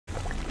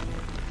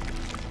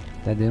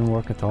that didn't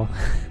work at all.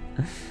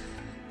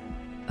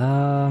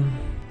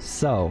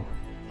 So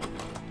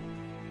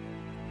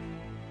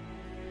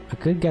I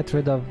could get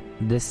rid of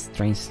this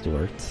strange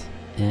steward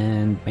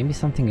and maybe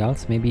something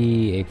else,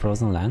 maybe a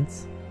frozen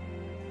lance,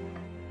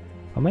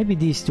 or maybe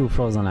these two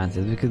frozen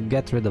lances. We could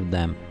get rid of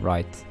them,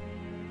 right?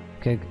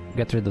 Okay,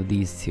 get rid of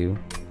these two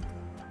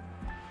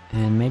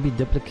and maybe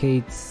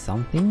duplicate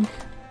something.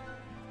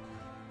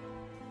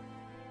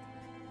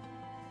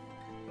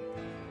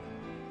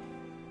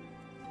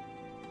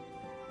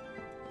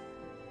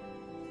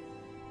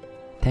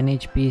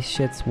 HP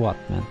shits what,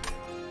 man?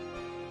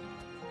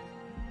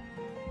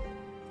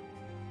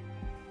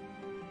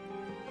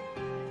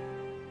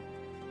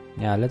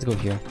 Yeah, let's go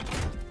here.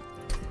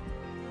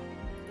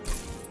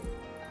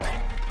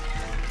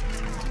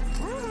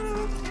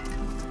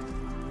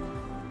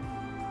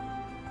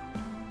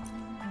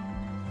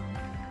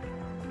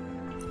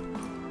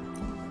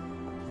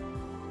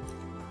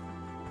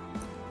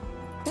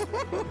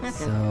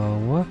 So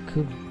what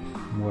could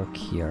work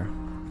here?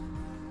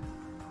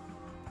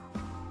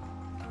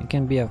 It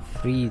can be a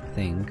free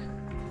thing.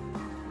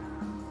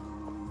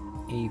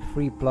 A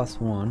free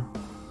 +1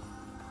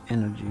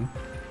 energy.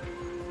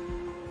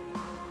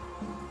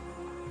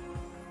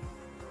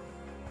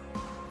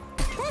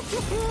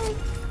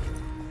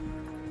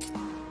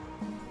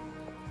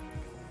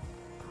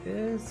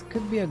 This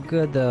could be a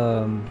good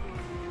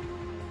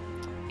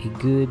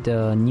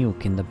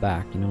nuke in the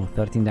back, you know,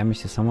 13 damage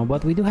to someone,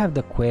 but we do have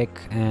the quick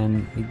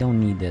and we don't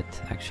need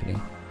it actually.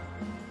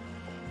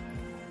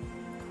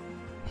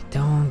 We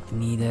don't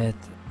need it.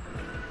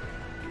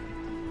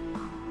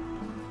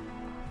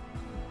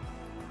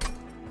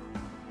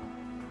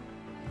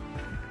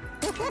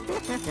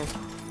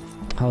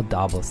 Oh,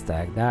 double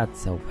stack,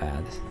 that's so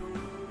bad.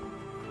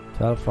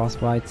 12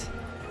 Frostbite,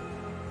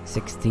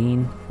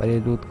 16, but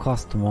it would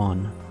cost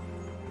 1.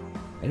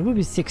 It would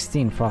be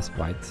 16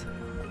 Frostbite.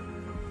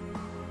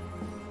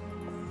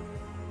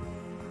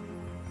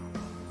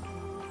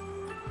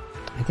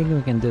 I think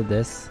we can do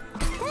this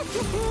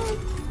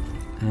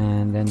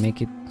and then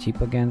make it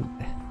cheap again.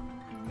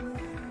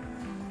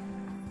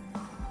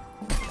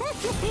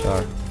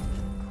 Sure.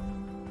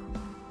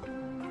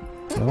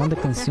 I want to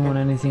consume on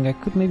anything. I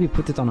could maybe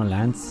put it on a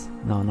lance.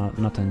 No,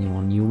 not on you.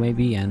 On you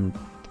maybe, and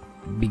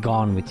be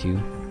gone with you.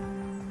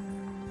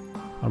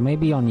 Or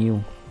maybe on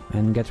you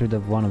and get rid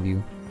of one of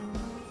you.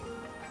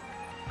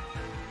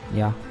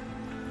 Yeah.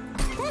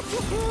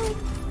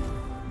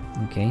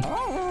 Okay.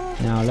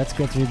 Now let's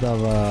get rid of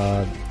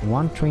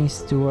one train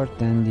steward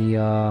and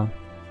the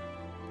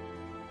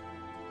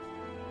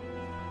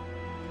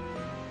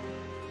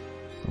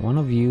one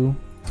of you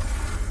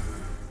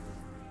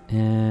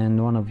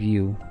and one of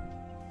you.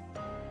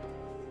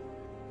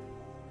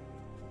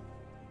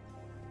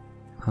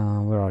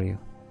 Where are you?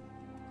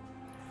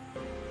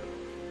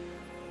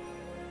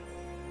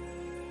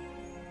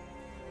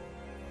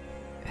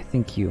 I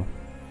think you.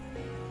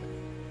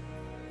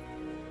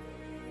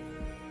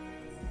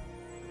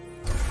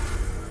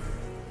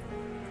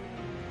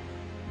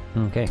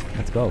 Okay,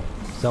 let's go.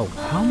 So,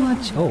 how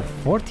much? Oh,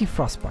 40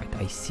 Frostbite.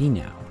 I see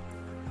now.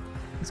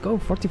 Let's go,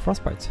 40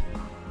 Frostbite.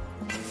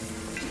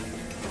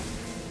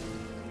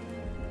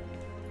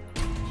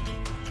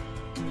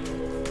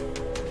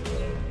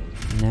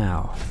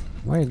 Now,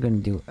 what are you gonna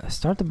do?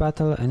 Start the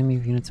battle, enemy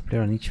units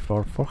player on each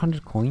floor,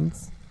 400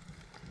 coins.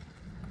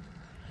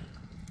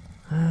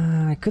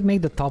 I could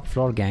make the top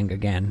floor gang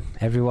again.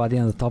 Everybody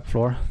on the top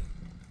floor.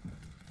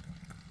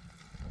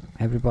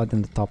 Everybody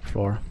on the top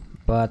floor.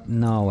 But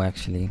no,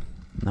 actually,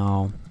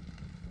 no.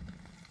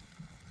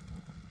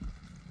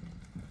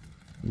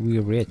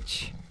 We're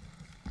rich.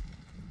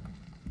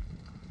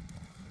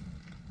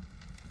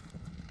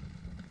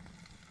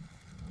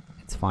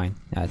 It's fine.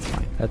 Yeah, it's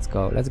fine. Let's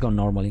go. Let's go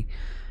normally,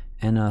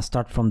 and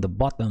start from the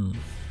bottom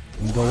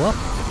and go up.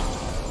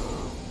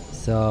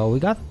 So we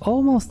got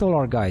almost all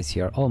our guys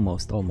here.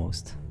 Almost.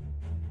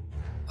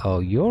 Oh,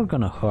 you're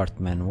gonna hurt,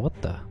 man. What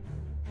the?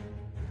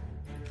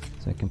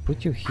 So I can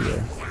put you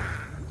here.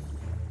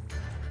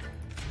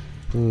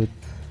 Put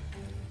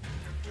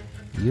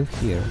you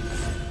here.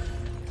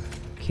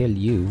 Kill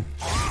you.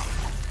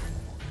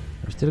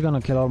 We're still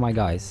gonna kill all my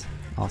guys.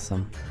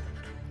 Awesome.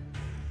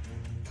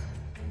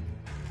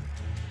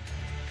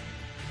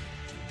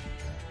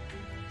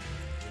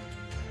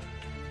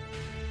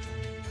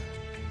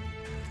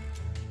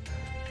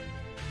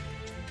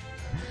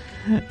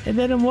 It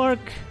didn't work.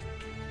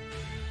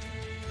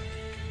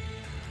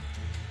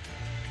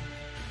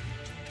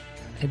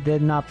 It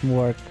did not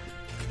work.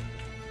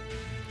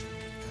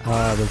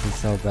 Oh, this is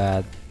so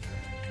bad.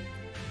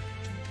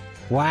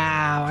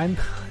 Wow, I'm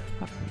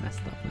fucking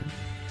messed up, man.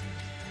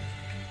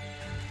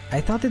 I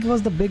thought it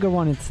was the bigger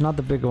one. It's not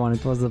the bigger one.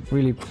 It was the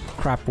really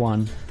crap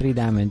one. 3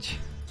 damage.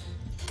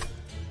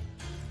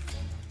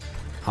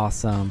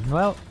 Awesome.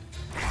 Well,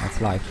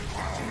 that's life.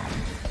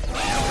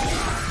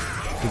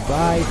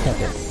 Goodbye,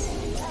 Tethys.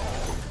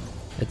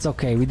 It's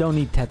okay. We don't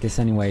need Tethys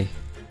anyway.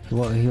 He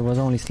was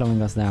only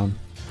slowing us down.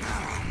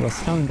 He was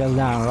slowing us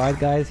down, right,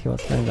 guys? He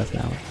was slowing us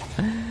down.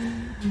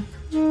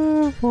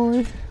 Oh,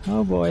 boy,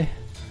 oh boy.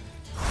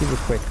 Keep it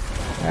quick.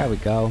 There we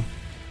go.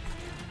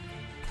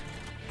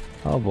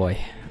 Oh boy.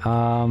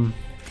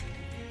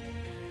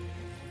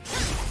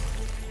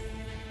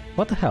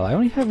 What the hell? I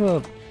only have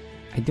a...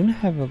 I don't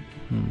have a...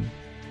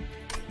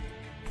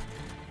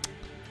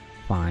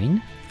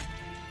 Fine.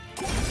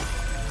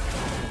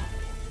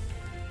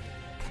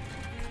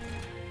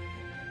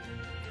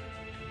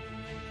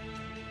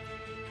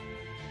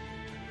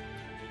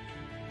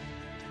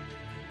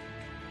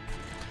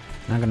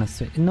 Not gonna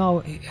switch. No,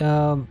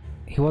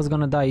 he was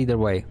gonna die either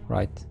way,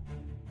 right?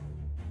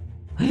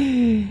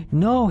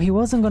 No, he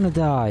wasn't gonna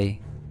die.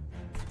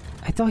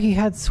 I thought he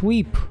had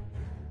sweep.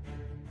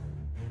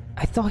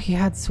 I thought he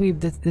had sweep.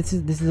 This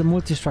is a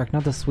multi-strike,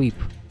 not a sweep.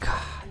 God.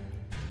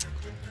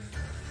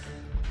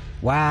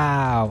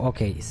 Wow.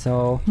 Okay,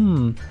 so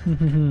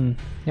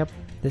yep,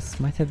 this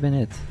might have been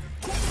it.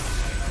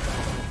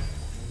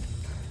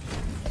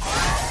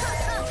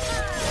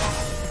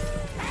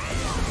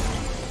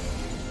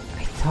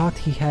 I thought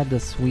he had the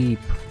sweep.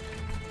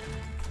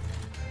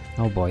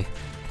 Oh boy.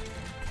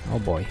 Oh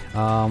boy.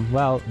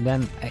 Well,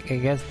 then I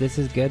guess this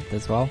is good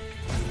as well.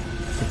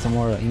 Get some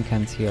more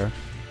incants here.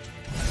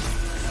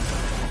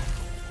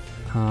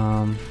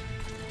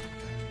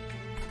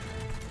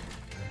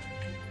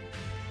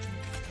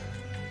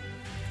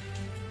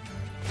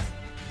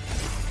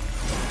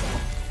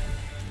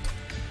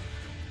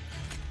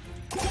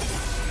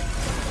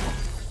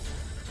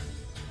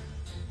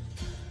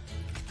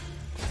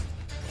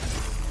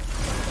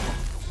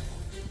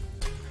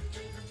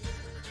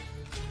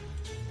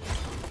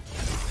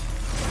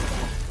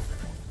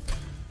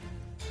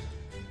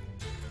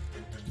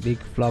 Big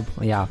flub,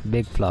 yeah,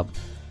 big flub.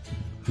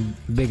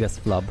 Biggest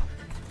flub.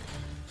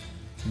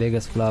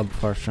 Biggest flub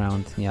first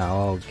round. Yeah,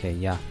 okay,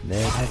 yeah.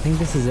 I think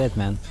this is it,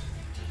 man.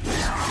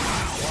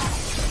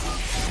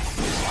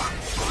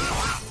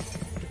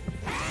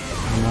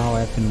 No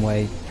effing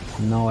way.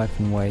 No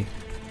effing way.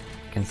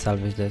 I can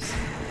salvage this.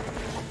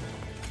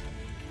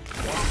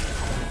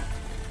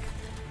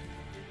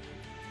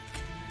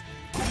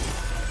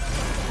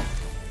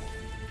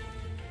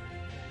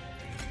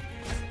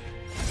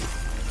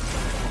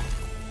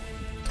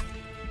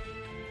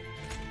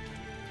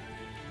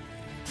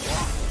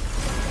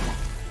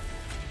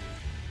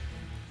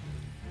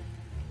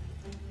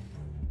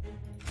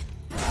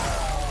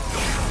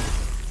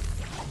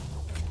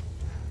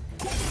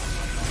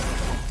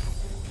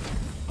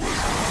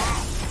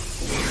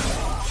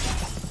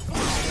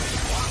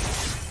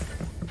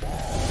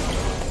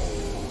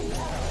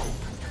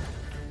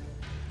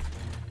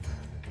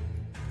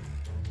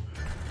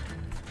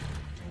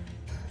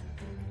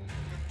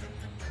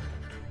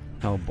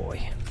 Oh boy.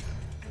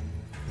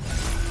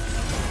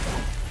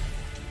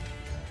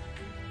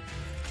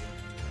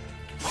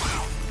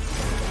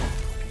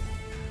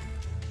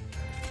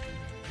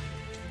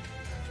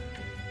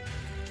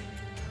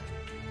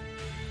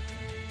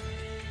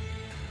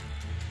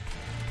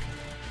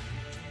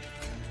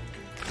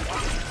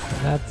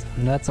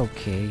 That's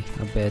okay,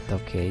 a bit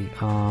okay.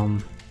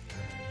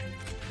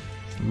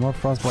 More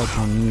Frostbite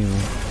on you.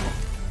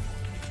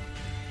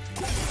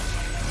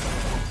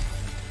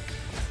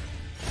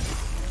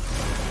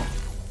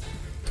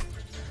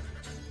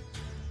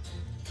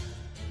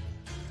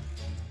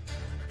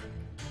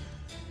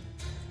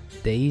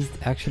 Dazed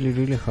actually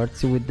really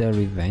hurts you with the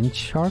revenge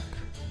shark?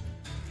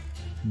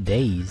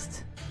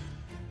 Dazed.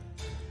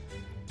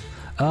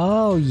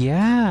 Oh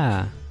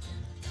yeah.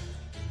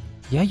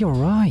 Yeah, you're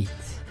right.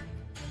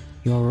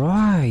 You're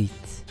right.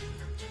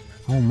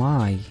 Oh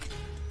my.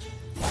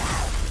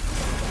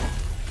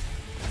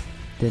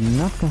 Did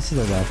not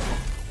consider that.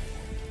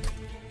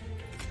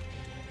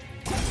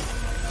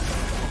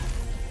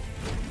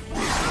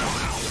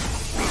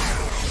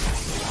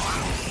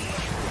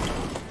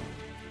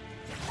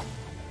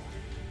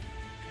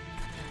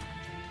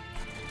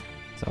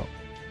 So,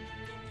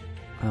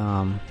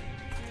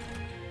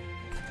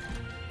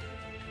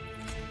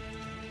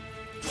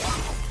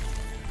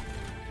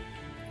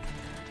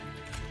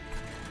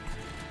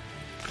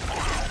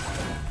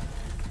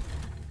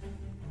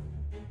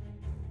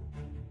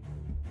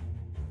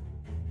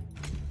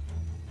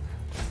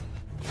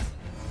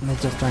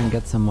 let's just try and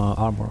get some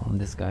armor on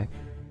this guy.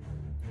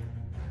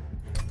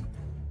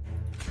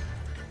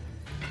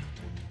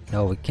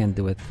 No, we can't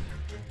do it.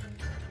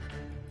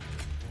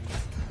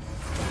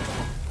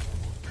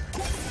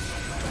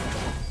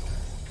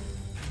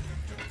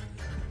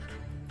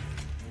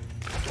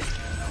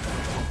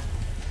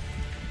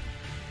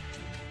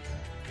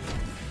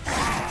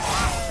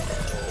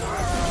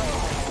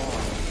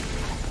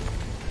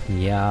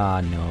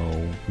 Yeah,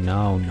 no.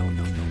 No, no,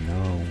 no, no,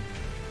 no.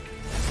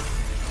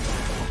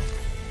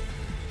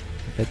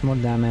 A bit more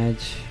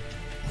damage.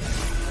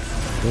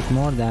 A bit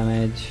more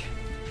damage.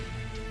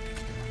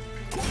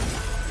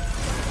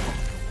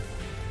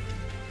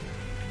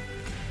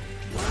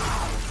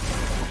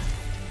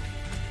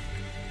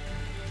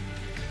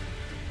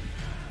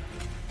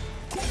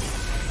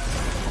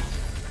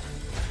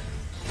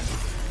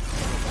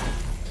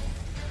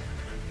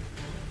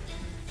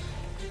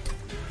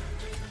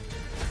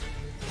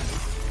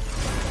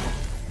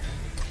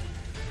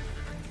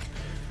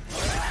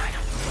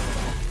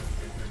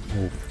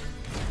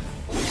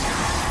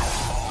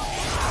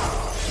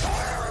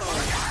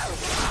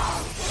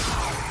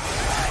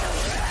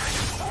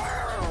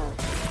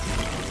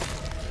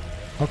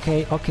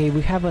 Okay, okay,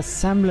 we have a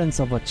semblance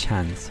of a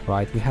chance,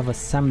 right? We have a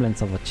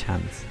semblance of a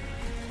chance.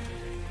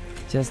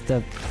 Just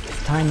the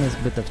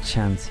tiniest bit of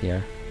chance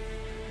here.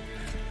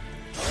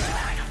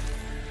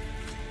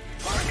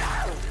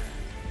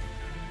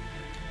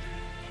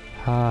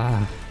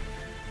 Ah.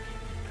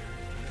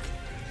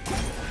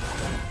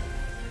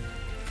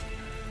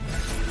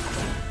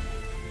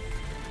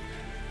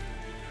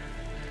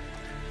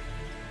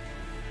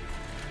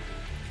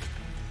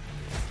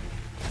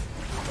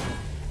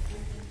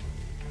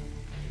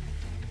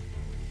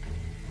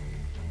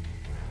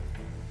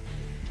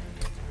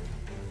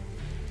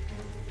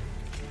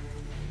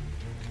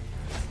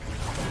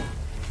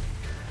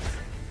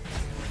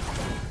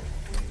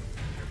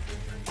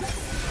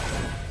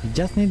 You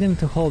just need him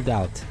to hold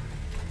out.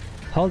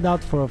 Hold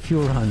out for a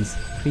few runs,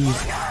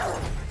 please.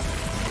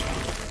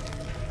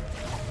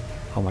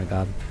 Oh my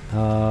god.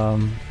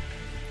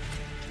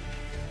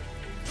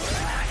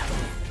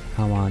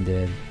 Come on,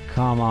 dude.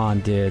 Come on,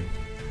 dude.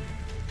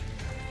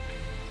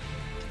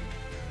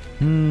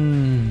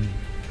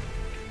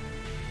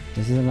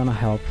 This isn't gonna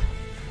help.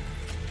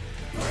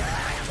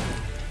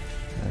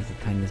 That's the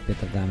tiniest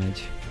bit of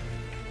damage.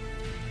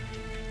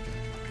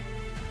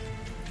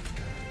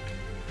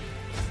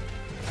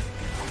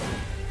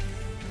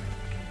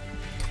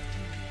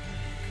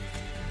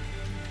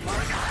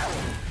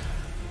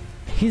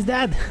 He's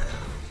dead!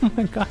 Oh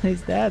my god,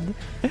 he's dead!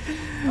 He's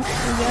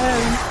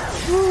dead!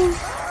 Woo.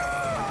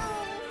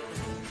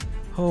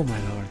 Oh my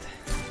lord.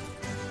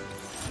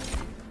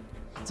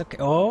 It's okay.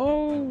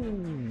 Oh!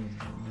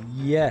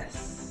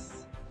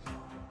 Yes!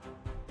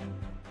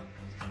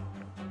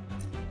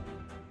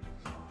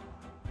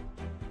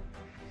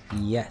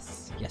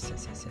 Yes! Yes,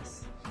 yes, yes,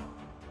 yes.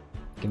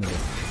 Give me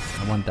this.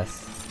 I want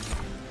this.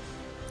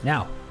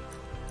 Now!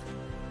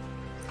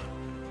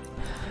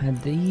 And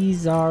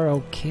these are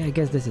okay, I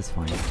guess this is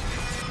fine.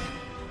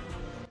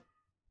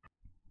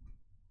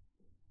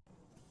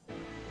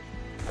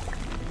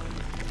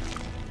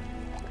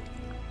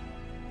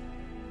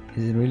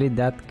 Is it really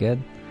that good?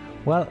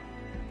 Well,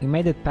 we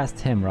made it past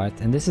him, right?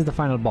 And this is the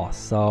final boss,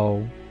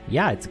 so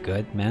yeah, it's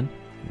good, man.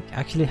 We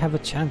actually have a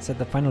chance at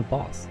the final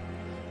boss.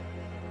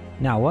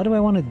 Now, what do I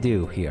want to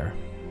do here?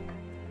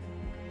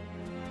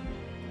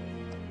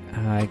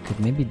 I could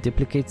maybe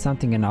duplicate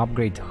something and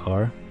upgrade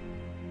her.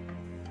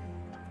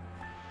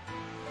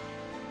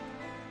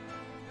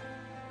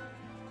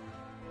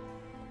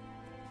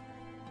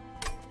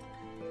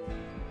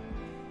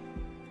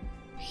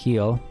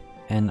 Heal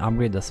and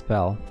upgrade the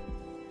spell.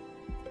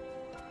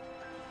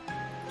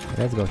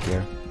 Let's go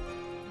here.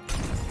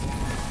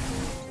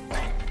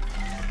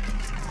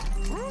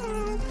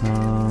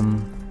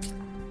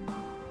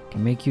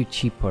 Can make you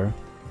cheaper.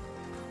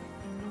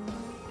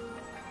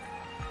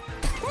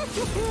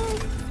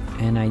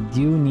 And I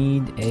do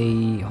need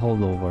a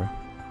holdover.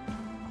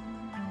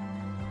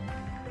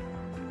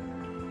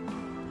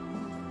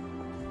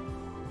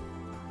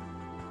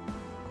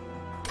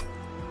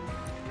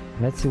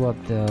 Let's see what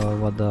the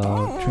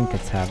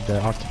trinkets have,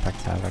 the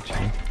artifacts have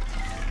actually.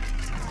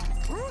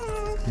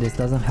 This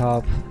doesn't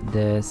help.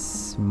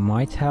 This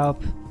might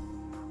help.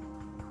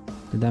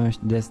 The damage.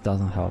 This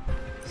doesn't help.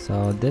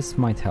 So this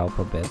might help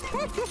a bit.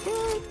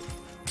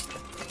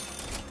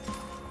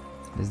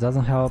 This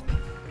doesn't help.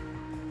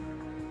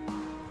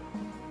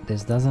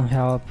 This doesn't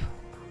help.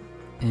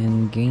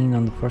 And gain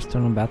on the first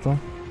turn of battle.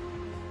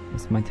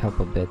 This might help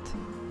a bit.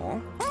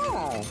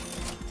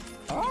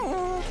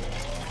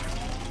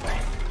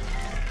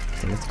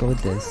 So let's go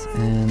with this.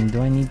 And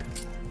do I need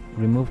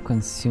remove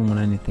consume on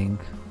anything?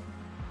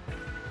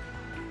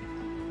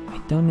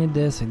 I don't need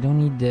this, I don't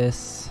need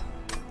this.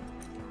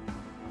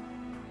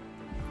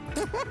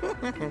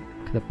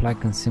 Could apply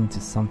consume to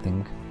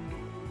something.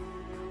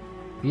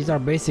 These are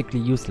basically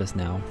useless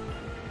now.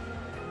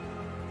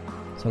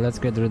 So let's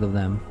get rid of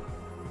them.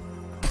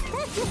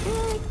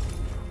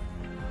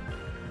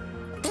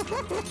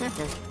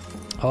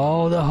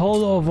 Oh, the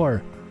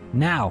holdover!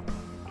 Now!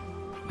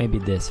 Maybe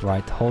this,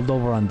 right?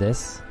 Holdover on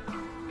this.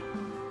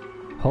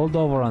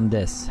 Holdover on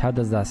this. How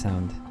does that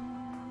sound?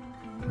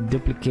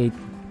 Duplicate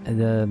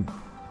the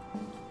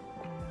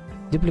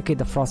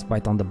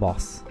frostbite on the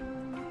boss.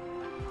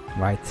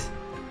 Right.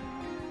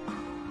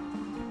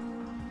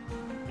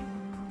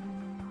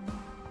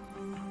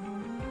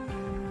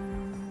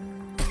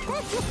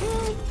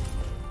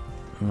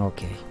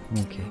 Okay,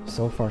 okay.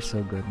 So far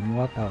so good.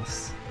 What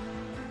else?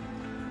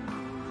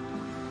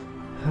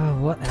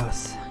 What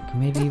else?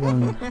 Maybe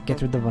even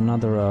get rid of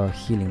another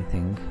healing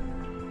thing.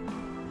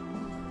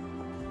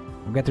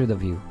 Get rid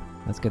of you.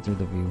 Let's get rid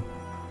of you.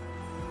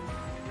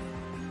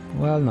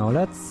 Well, no,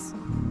 let's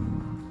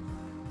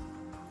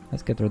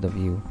get rid of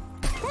you.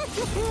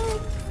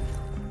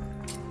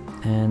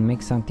 And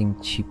make something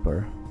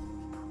cheaper.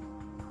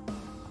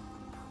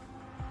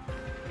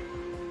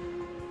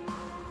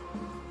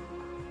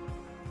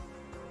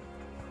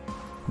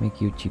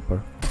 Make you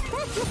cheaper.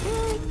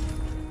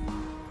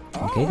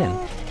 Okay then.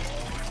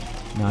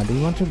 Now, do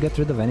you want to get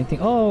rid of anything?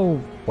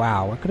 Oh,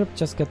 wow! I could have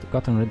just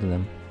gotten rid of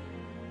them.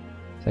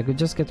 So I could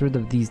just get rid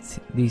of these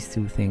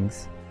two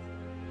things.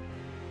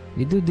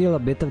 You do deal a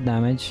bit of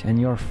damage and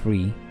you're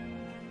free.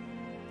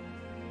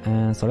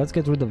 And so let's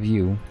get rid of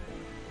you.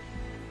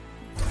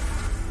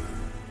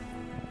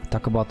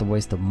 Talk about the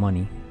waste of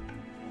money.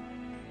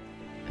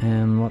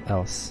 And what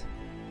else?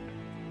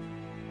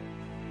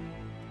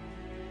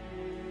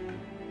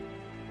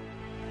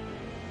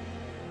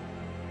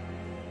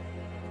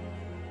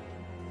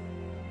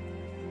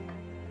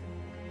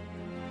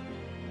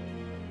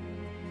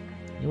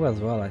 You as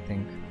well, I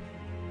think.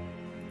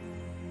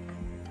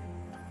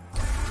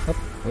 Oh,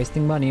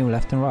 wasting money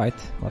left and right.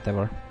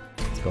 Whatever.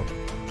 Let's go.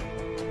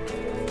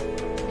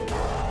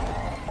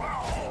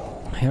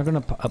 You're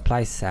gonna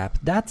apply sap.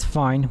 That's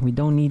fine. We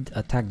don't need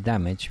attack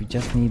damage. We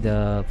just need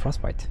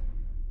frostbite.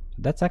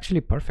 That's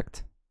actually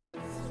perfect.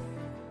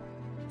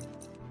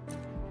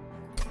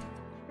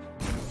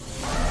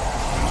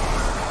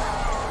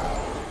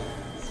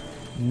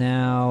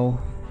 Now...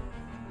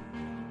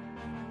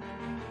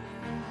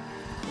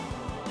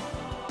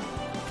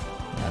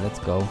 yeah, let's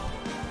go.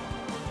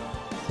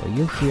 So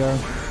you here,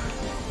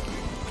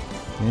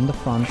 you're in the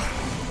front,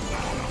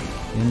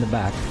 you're in the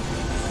back.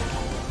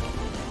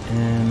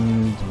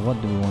 And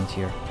what do we want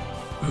here?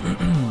 Maybe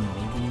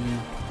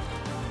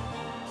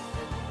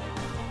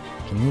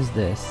we can use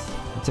this.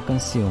 It's a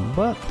consume,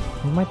 but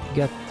we might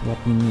get what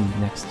we need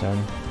next turn.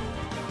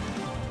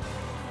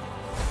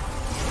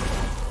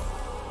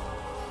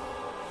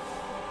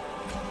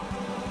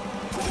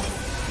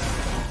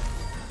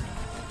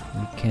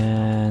 We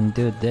can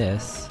do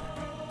this.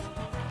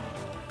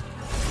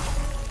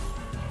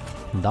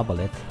 Double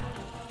it.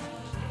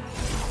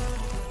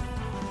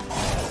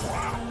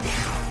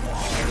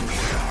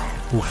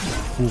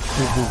 Oof, oof,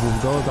 oof, oof,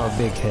 oof. Those are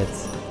big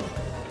hits.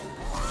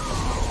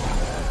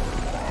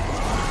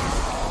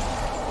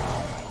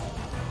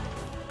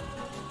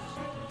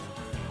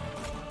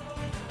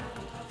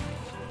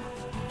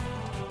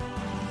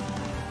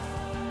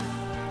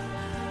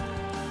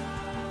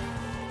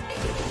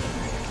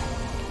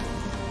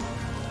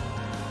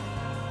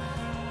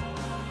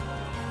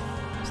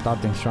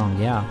 Starting strong,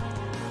 yeah.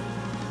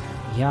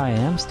 Yeah, I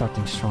am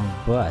starting strong,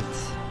 but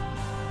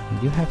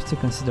you have to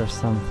consider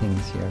some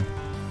things here.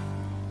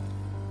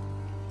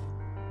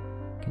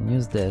 Can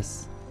use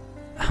this.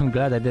 I'm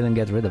glad I didn't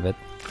get rid of it.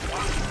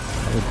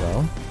 There we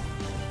go.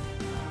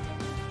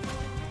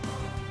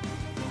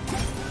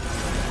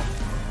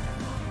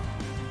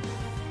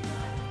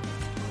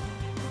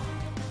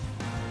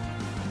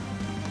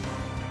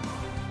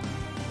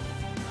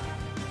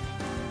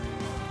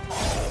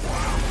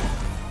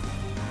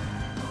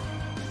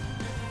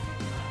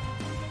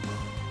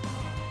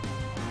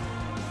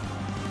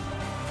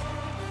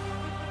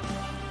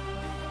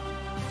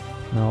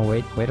 No,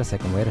 wait a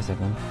second.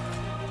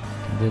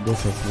 Can do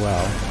this as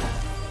well.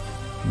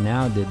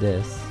 Now do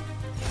this.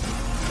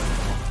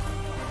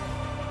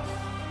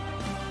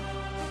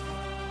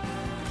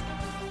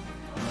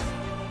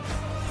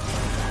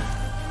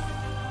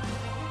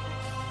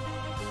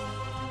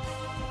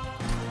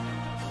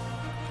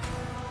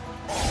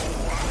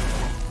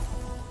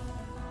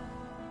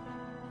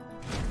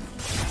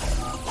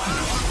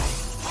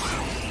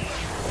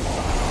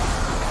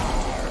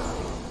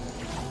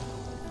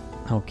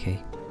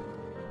 Okay.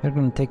 We're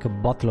gonna take a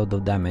buttload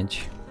of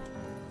damage.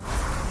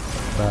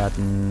 But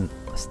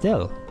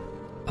still.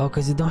 Oh,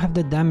 because you don't have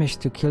the damage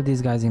to kill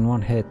these guys in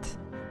one hit.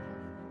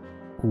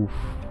 Oof.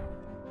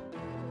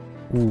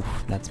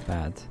 Oof, that's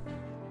bad.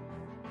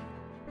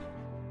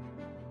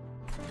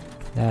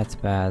 That's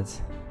bad.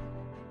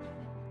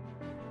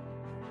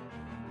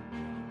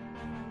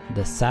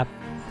 The sap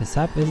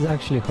is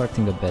actually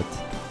hurting a bit.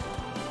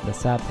 The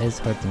sap is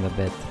hurting a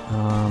bit.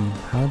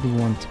 How do you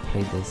want to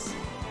play this?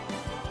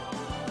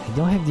 I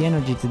don't have the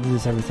energy to do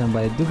this every turn,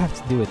 but I do have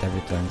to do it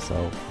every turn, so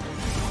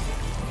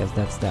I guess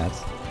that's that.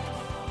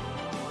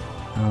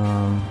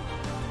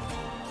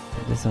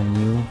 Put this on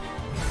you.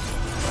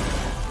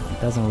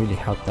 It doesn't really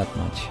help that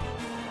much.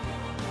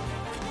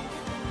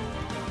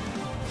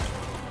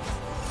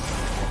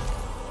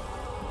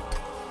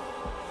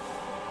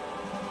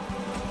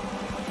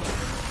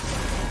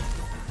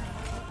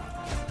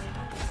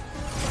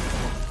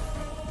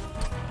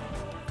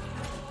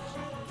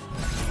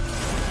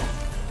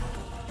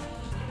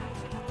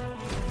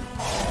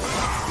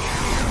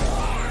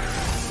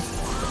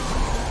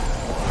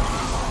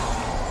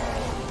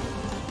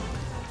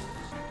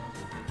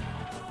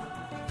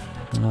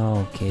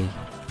 Okay,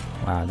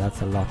 wow,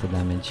 that's a lot of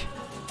damage.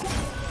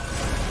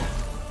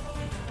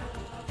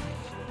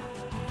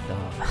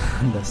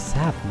 The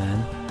sap,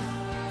 man.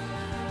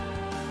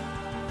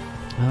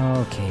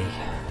 Okay,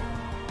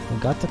 we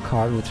got the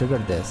card, we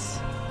triggered this,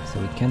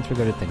 so we can't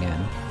trigger it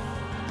again.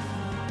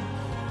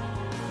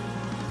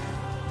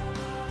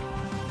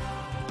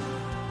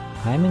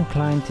 I'm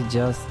inclined to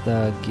just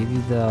give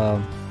you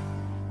the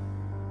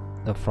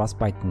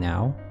frostbite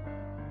now.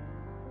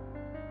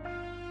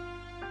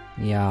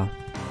 Yeah.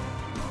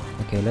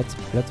 Okay, let's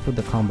put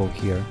the combo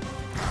here.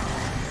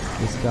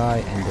 This guy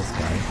and this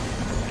guy.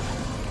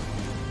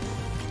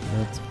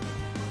 Let's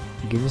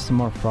give you some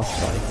more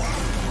frostbite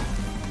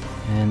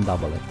and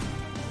double it.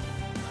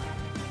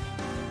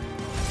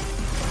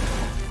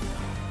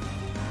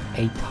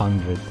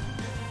 800.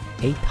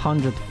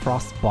 800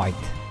 Frostbite.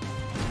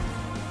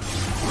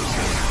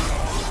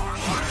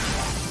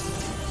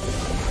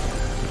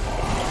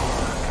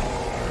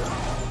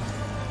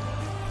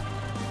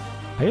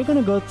 Are you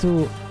gonna go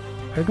to...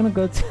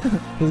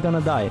 he's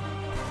gonna die.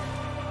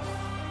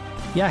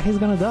 Yeah, he's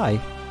gonna die.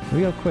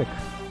 Real quick.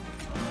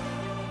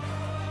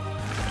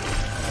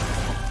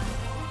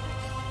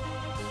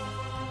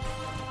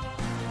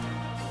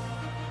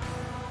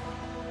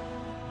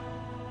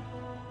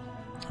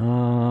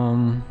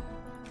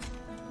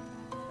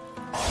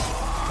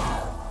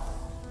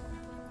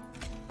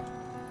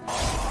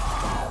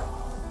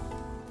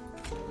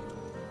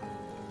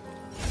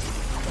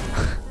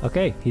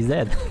 Okay, he's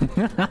dead.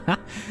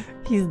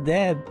 He's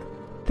dead.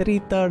 3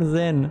 turns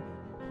in.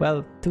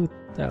 Well, 2,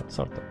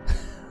 sort of.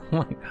 Oh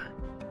my god.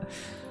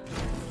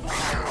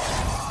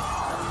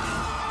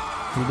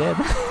 He's dead.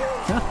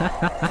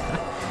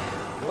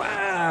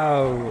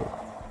 Wow.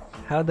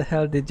 How the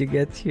hell did you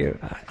get here?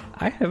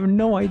 I have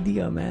no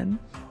idea, man.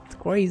 It's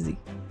crazy.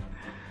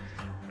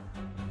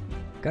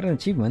 Got an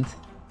achievement.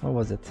 What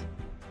was it?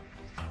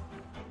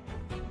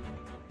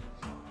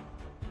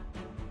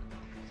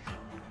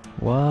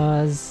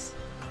 Was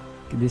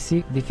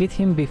defeat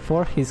him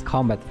before his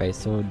combat phase,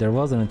 so there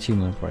was an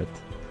achievement for it.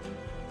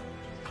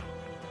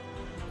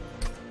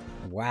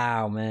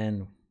 Wow,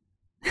 man.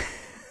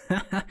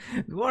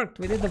 It worked,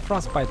 we did the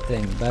Frostbite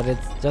thing, but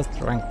it's just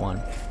rank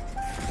 1.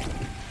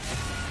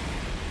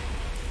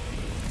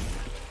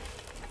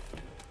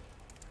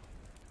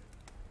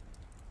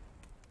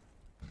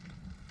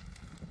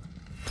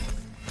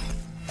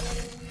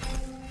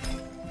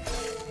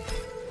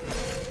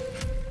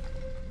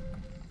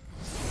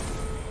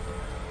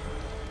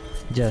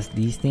 Just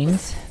these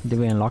things. Did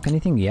we unlock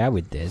anything? Yeah,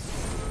 we did.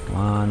 Come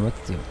on,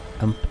 let's do.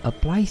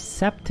 Apply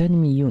sap to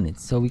enemy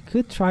units. So we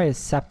could try a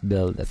sap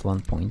build at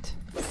one point.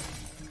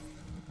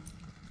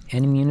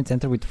 Enemy units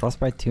enter with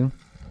Frostbite too.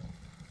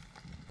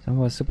 That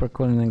was super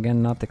cool and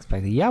again not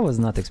expected. Yeah, it was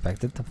not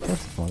expected. Of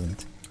course it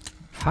wasn't.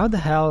 How the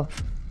hell?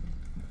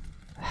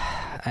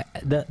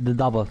 The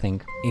double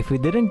thing. If we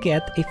didn't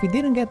get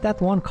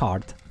that one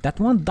card, that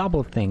one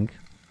double thing,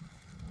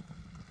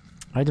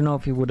 I don't know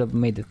if we would have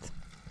made it.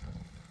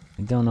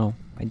 I don't know.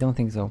 I don't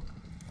think so.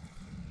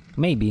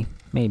 Maybe,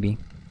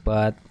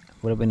 but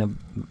would have been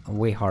a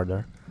way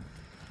harder.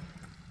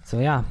 So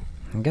yeah,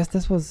 I guess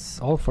this was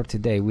all for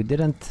today. We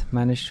didn't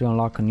manage to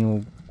unlock a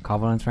new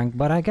Covenant rank,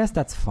 but I guess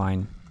that's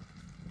fine.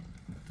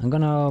 I'm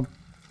gonna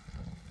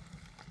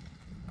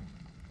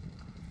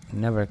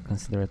never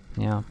consider it.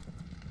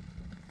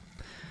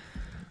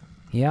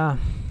 Yeah.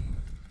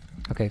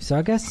 Okay, so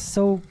I guess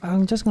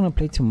I'm just gonna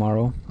play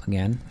tomorrow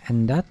again,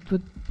 and that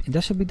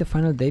should be the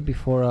final day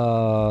before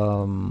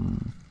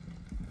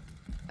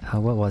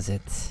what was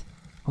it?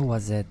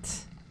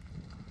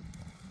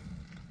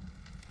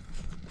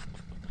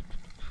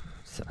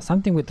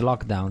 Something with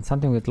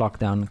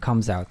lockdown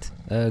comes out.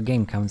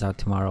 Game comes out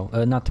tomorrow.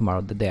 Not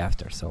tomorrow, the day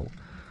after. So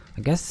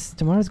I guess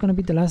tomorrow is gonna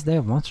be the last day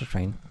of Monster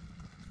Train.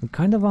 We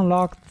kind of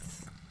unlocked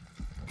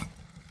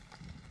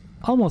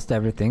almost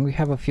everything. We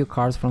have a few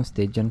cards from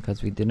Stygian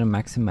because we didn't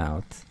max him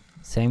out.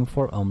 Same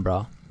for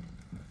Umbra.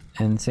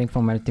 And same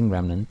for Melting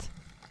Remnant.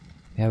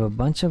 We have a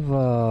bunch of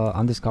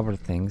undiscovered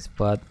things,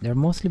 but they're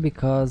mostly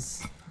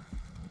because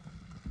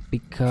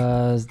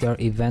they're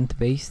event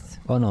based.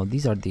 Oh no,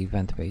 these are the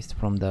event based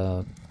from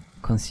the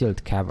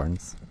concealed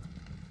caverns.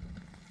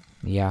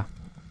 Yeah.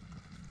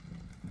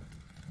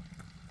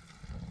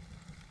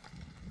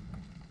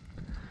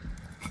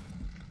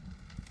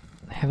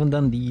 I haven't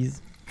done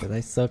these because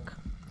I suck.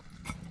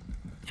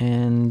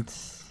 And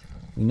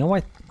you know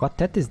what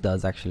Tethys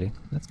does actually.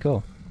 Let's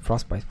go.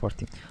 Frostbite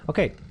 14.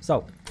 Okay,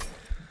 so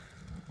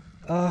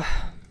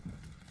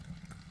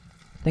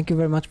thank you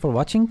very much for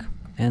watching,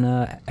 and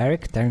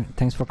Eric,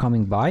 thanks for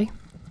coming by,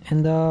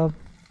 and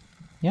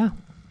yeah,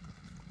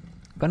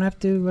 gonna have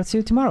to see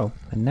you tomorrow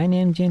at 9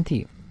 AM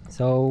GMT.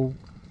 So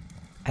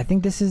I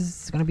think this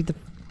is gonna be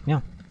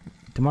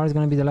tomorrow is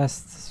gonna be the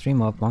last stream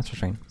of Monster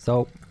Train.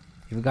 So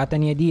if you got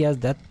any ideas,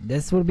 that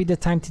this will be the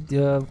time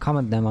to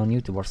comment them on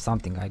YouTube or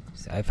something,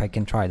 if I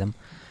can try them.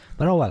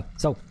 But oh well.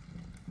 So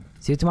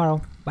see you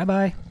tomorrow. Bye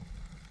bye.